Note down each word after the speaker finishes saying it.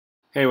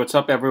Hey, what's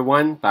up,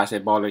 everyone?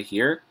 Baller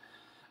here.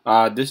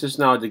 This is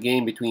now the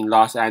game between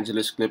Los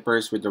Angeles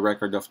Clippers with the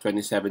record of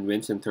 27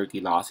 wins and 30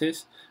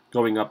 losses,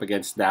 going up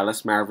against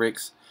Dallas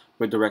Mavericks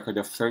with the record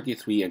of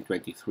 33 and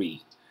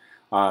 23.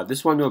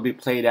 This one will be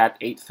played at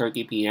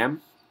 8:30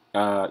 p.m.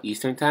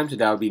 Eastern Time, so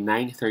that will be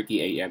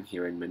 9:30 a.m.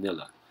 here in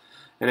Manila.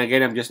 And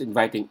again, I'm just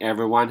inviting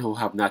everyone who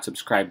have not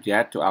subscribed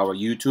yet to our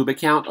YouTube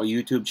account or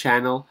YouTube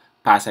channel,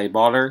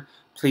 Baller.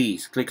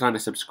 Please click on the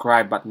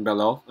subscribe button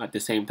below. At the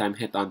same time,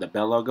 hit on the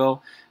bell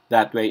logo.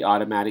 That way,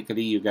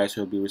 automatically, you guys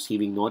will be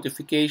receiving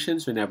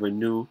notifications whenever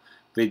new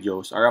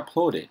videos are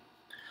uploaded.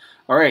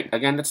 All right,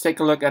 again, let's take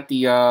a look at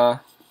the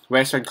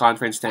Western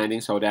Conference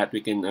standings so that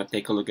we can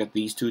take a look at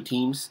these two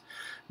teams.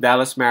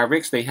 Dallas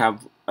Mavericks, they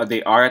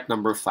are at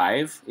number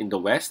 5 in the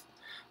West.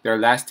 Their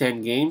last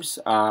 10 games,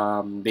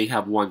 they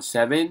have won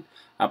 7.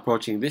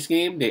 Approaching this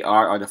game, they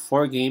are on a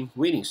 4-game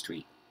winning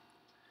streak.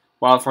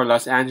 While for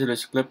Los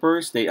Angeles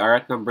Clippers, they are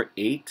at number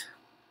 8.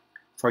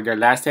 For their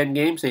last 10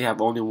 games, they have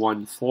only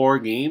won 4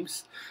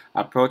 games.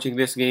 Approaching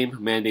this game,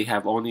 man, they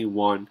have only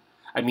won.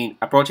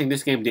 Approaching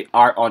this game, they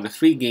are on a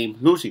 3-game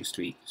losing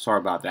streak. Sorry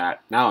about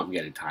that. Now I'm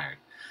getting tired.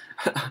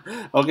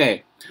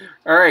 Okay.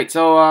 All right.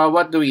 So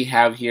what do we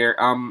have here?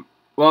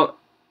 Well,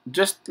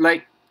 just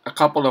like a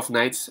couple of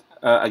nights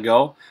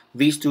ago,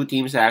 these two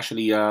teams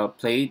actually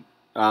played.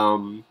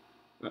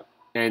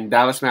 And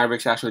Dallas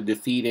Mavericks actually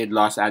defeated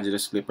Los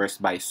Angeles Clippers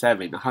by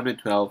 7,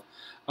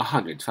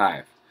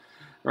 112-105.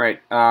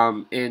 Right.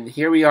 And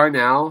here we are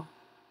now,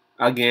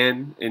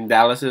 again in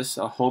Dallas's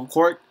home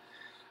court.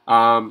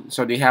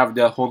 So they have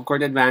the home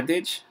court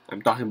advantage.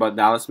 I'm talking about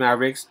Dallas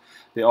Mavericks.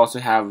 They also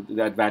have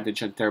the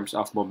advantage in terms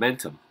of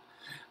momentum.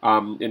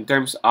 In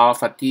terms of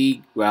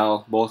fatigue,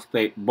 well,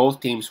 both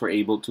teams were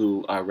able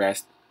to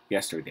rest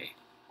yesterday.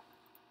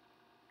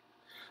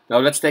 Now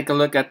let's take a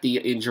look at the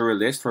injury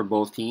list for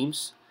both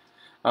teams.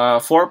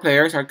 4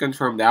 players are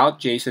confirmed out: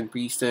 Jason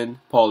Preston,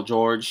 Paul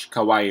George,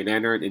 Kawhi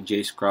Leonard, and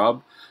Jay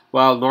Scrubb,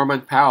 while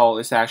Norman Powell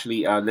is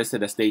actually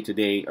listed as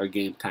day-to-day or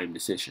game-time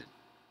decision.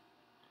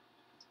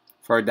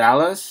 For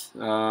Dallas,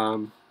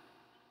 right,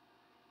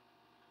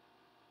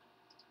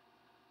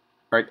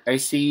 I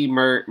see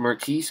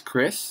Marquise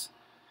Chris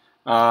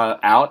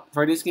out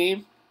for this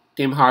game,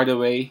 Tim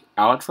Hardaway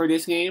out for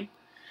this game,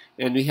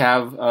 and we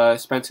have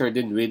Spencer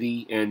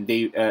Dinwiddie and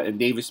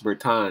Davis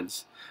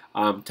Bertans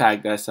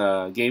tagged as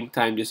a game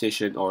time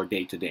decision or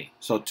day to day.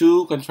 So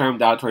 2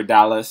 confirmed out for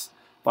Dallas,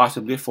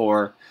 possibly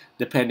 4,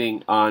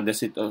 depending on the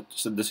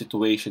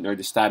situation or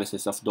the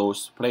statuses of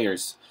those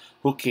players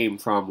who came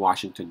from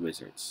Washington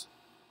Wizards.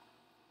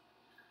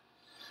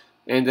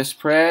 And the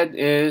spread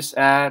is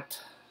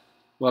at,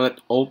 well, it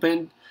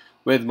opened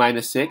with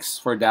 -6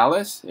 for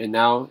Dallas, and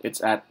now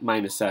it's at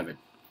 -7.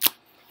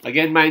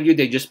 Again, mind you,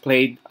 they just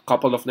played a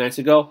couple of nights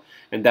ago,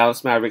 and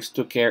Dallas Mavericks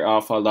took care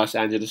of Los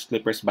Angeles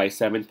Clippers by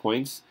 7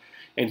 points.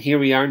 And here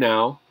we are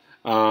now.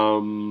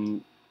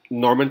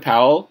 Norman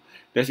Powell,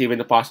 there's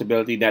even a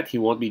possibility that he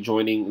won't be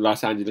joining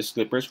Los Angeles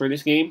Clippers for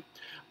this game,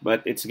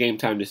 but it's a game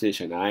time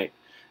decision, all right?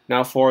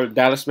 Now, for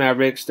Dallas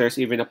Mavericks, there's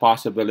even a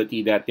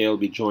possibility that they'll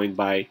be joined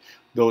by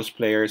those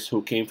players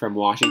who came from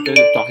Washington.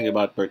 I'm talking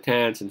about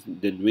Bertans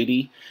and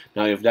Dinwiddie.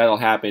 Now, if that'll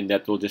happen,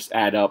 that will just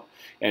add up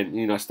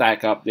and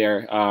stack up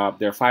their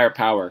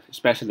firepower,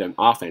 especially on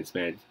offense,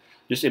 man.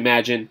 Just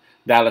imagine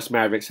Dallas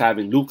Mavericks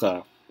having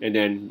Luka, and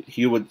then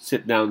you would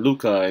sit down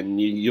Luka and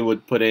you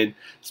would put in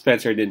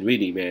Spencer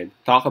Dinwiddie, man.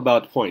 Talk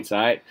about points, all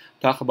right?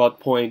 Talk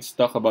about points,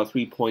 talk about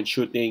 3-point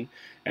shooting,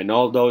 and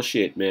all those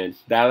shit, man.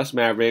 Dallas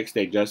Mavericks,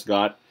 they just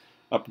got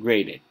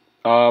upgraded.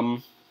 A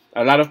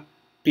lot of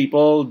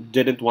people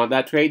didn't want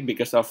that trade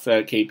because of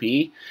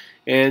KP,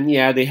 and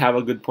yeah, they have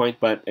a good point,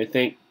 but I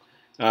think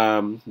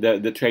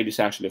the trade is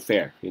actually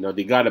fair.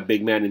 They got a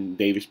big man in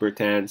Davis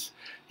Bertans.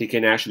 He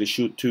can actually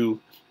shoot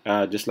too,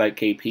 just like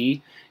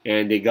KP,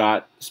 and they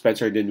got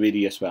Spencer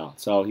Dinwiddie as well.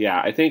 So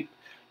yeah, I think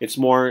it's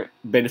more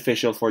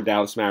beneficial for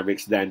Dallas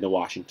Mavericks than the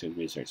Washington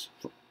Wizards,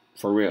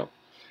 for real.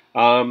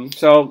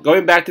 So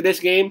going back to this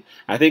game,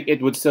 I think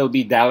it would still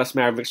be Dallas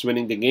Mavericks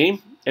winning the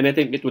game, and I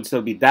think it would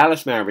still be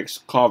Dallas Mavericks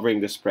covering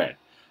the spread.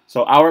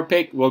 So our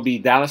pick will be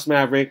Dallas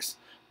Mavericks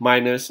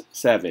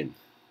 -7.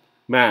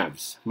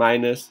 Mavs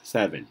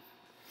 -7.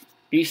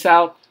 Peace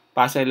out,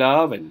 pass I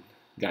love, and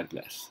God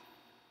bless.